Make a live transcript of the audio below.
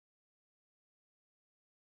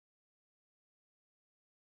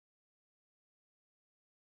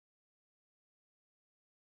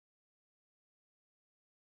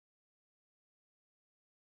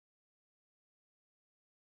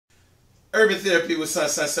Urban Therapy with Sun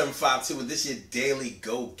 752, and this is your daily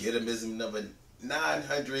go-getterism number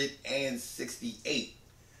 968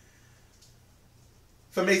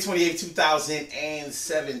 for May 28th,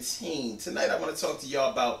 2017. Tonight I want to talk to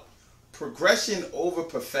y'all about progression over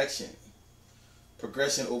perfection.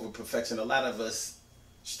 Progression over perfection. A lot of us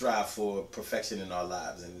strive for perfection in our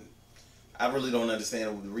lives, and I really don't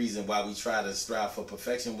understand the reason why we try to strive for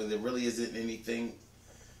perfection when there really isn't anything.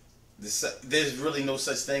 There's really no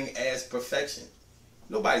such thing as perfection.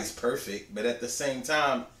 Nobody's perfect, but at the same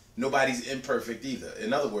time, nobody's imperfect either.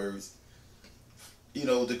 In other words,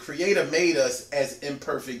 the Creator made us as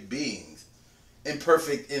imperfect beings.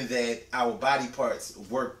 Imperfect in that our body parts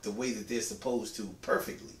work the way that they're supposed to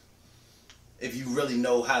perfectly. If you really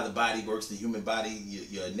know how the body works, the human body,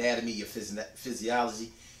 your anatomy, your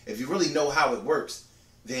physiology, if you really know how it works,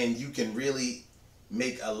 then you can really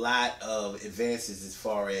make a lot of advances as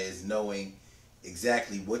far as knowing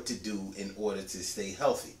exactly what to do in order to stay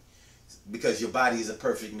healthy. Because your body is a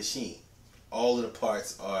perfect machine. All of the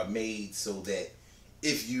parts are made so that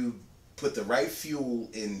if you put the right fuel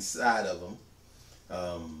inside of them,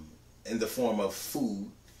 in the form of food,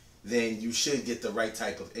 then you should get the right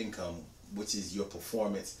type of income, which is your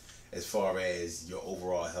performance as far as your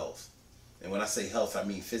overall health. And when I say health, I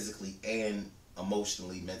mean physically and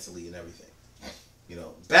emotionally, mentally, and everything.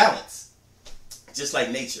 Balance, just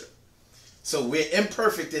like nature. So we're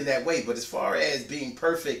imperfect in that way, but as far as being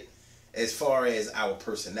perfect, as far as our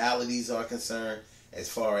personalities are concerned, as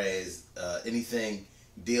far as anything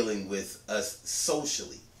dealing with us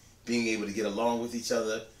socially, being able to get along with each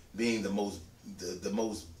other, being the most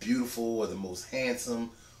beautiful or the most handsome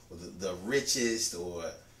or the richest or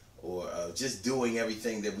just doing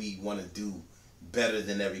everything that we want to do better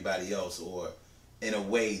than everybody else or in a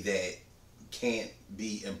way that can't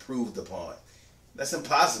be improved upon. That's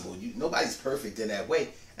impossible. Nobody's perfect in that way,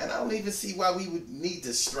 and I don't even see why we would need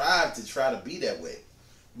to strive to try to be that way.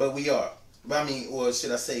 But we are. Or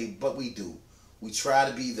should I say, but we do. We try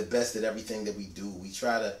to be the best at everything that we do. We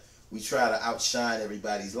try to outshine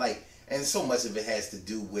everybody's light, and so much of it has to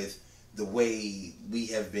do with the way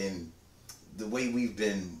we've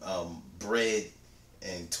been bred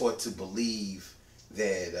and taught to believe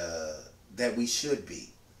that we should be.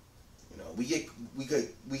 We get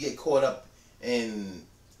caught up in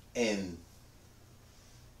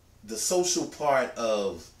the social part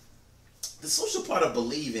of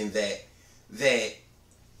believing that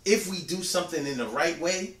if we do something in the right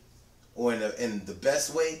way or in the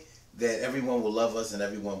best way, that everyone will love us and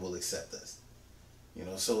everyone will accept us.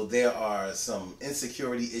 So there are some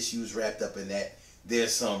insecurity issues wrapped up in that.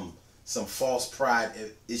 There's some false pride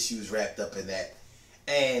issues wrapped up in that.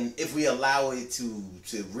 And if we allow it to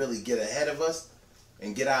really get ahead of us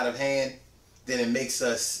and get out of hand, then it makes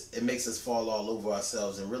us fall all over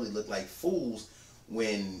ourselves and really look like fools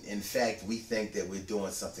when in fact we think that we're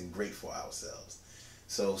doing something great for ourselves.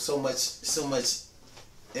 So much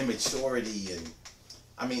immaturity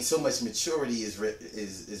so much maturity is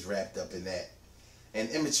wrapped up in that, and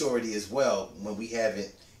immaturity as well when we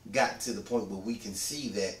haven't gotten to the point where we can see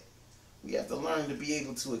that we have to learn to be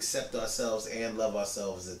able to accept ourselves and love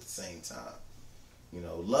ourselves at the same time.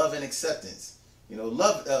 Love and acceptance.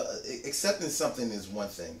 Accepting something is one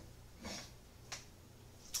thing.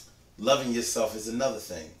 Loving yourself is another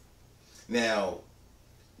thing. Now,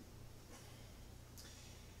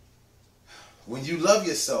 when you love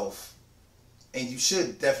yourself, and you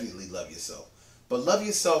should definitely love yourself, but love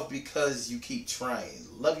yourself because you keep trying.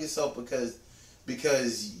 Love yourself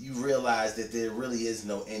because you realize that there really is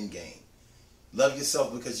no end game. Love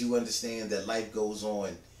yourself because you understand that life goes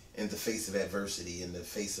on in the face of adversity, in the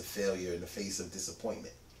face of failure, in the face of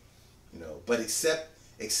disappointment. But accept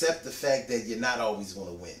the fact that you're not always going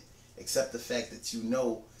to win. Accept the fact that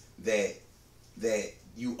that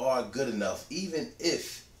you are good enough, even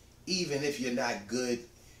if you're not good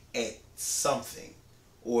at something,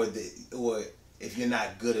 or if you're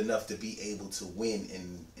not good enough to be able to win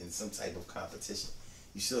in some type of competition.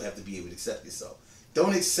 You still have to be able to accept yourself.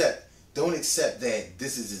 Don't accept that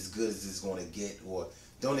this is as good as it's going to get, or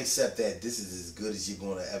don't accept that this is as good as you're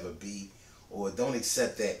going to ever be, or don't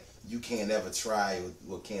accept that you can't ever try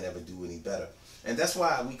or can't ever do any better. And that's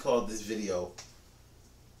why we call this video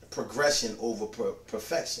progression over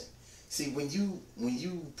perfection. See, when you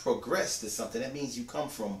progress to something, that means you come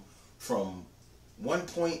from one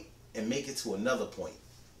point and make it to another point.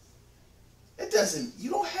 You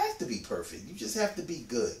don't have to be perfect. You just have to be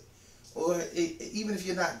good. Or even if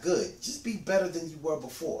you're not good, just be better than you were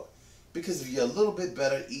before. Because if you're a little bit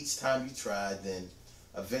better each time you try, then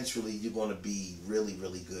eventually you're going to be really,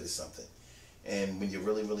 really good at something. And when you're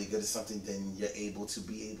really, really good at something, then you're able to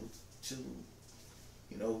to,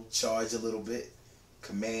 charge a little bit,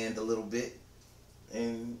 command a little bit,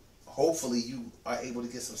 and hopefully you are able to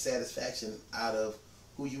get some satisfaction out of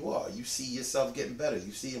who you are. You see yourself getting better.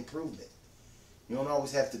 You see improvement. You don't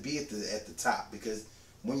always have to be at the top, because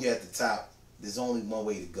when you're at the top, there's only one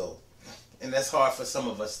way to go. And that's hard for some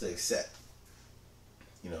of us to accept.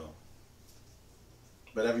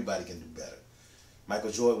 But everybody can do better.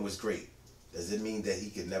 Michael Jordan was great. Does it mean that he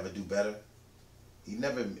could never do better? He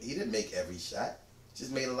didn't make every shot.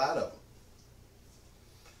 Just made a lot of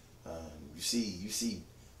them. You see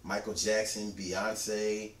Michael Jackson,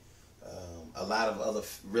 Beyonce, a lot of other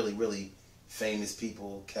really, really famous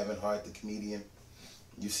people, Kevin Hart, the comedian.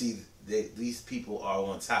 You see these people are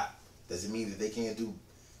on top. Does it mean that they can't do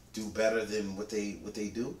better than what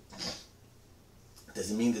they do?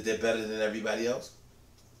 Does it mean that they're better than everybody else?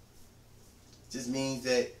 It just means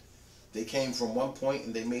that they came from one point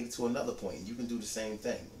and they made it to another point. And you can do the same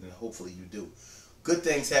thing, and hopefully you do. Good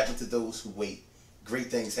things happen to those who wait.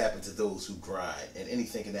 Great things happen to those who grind. And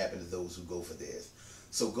anything can happen to those who go for theirs.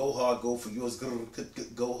 So go hard, go for yours. Go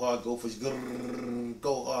hard, go for yours.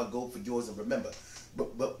 Go hard, go for yours. And remember,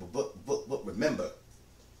 but remember,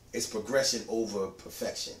 it's progression over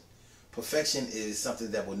perfection. Perfection is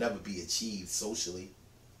something that will never be achieved socially.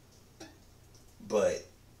 But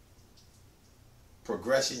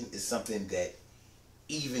progression is something that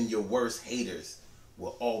even your worst haters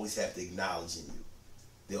will always have to acknowledge in you.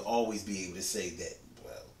 They'll always be able to say that,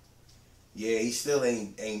 well, yeah, he still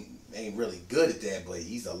ain't really good at that, but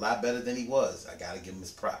he's a lot better than he was. I gotta give him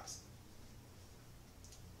his props.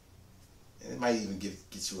 And it might even get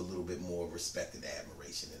you a little bit more respect and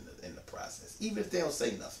admiration in the process. Even if they don't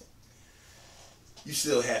say nothing. You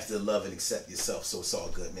still have to love and accept yourself, so it's all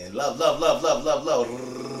good, man. Love, love, love, love, love, love,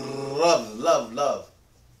 love, love, love.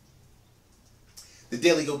 The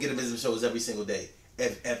Daily Go Get a Business Show is every single day.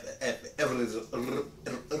 Every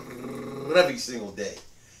single day.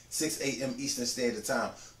 6 a.m. Eastern Standard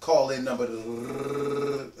Time. Call-in number.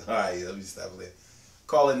 Alright, let me stop there.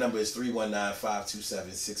 Call-in number is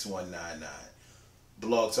 319-527-6199.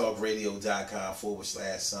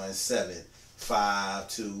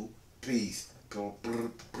 blogtalkradio.com/Sun752. Peace.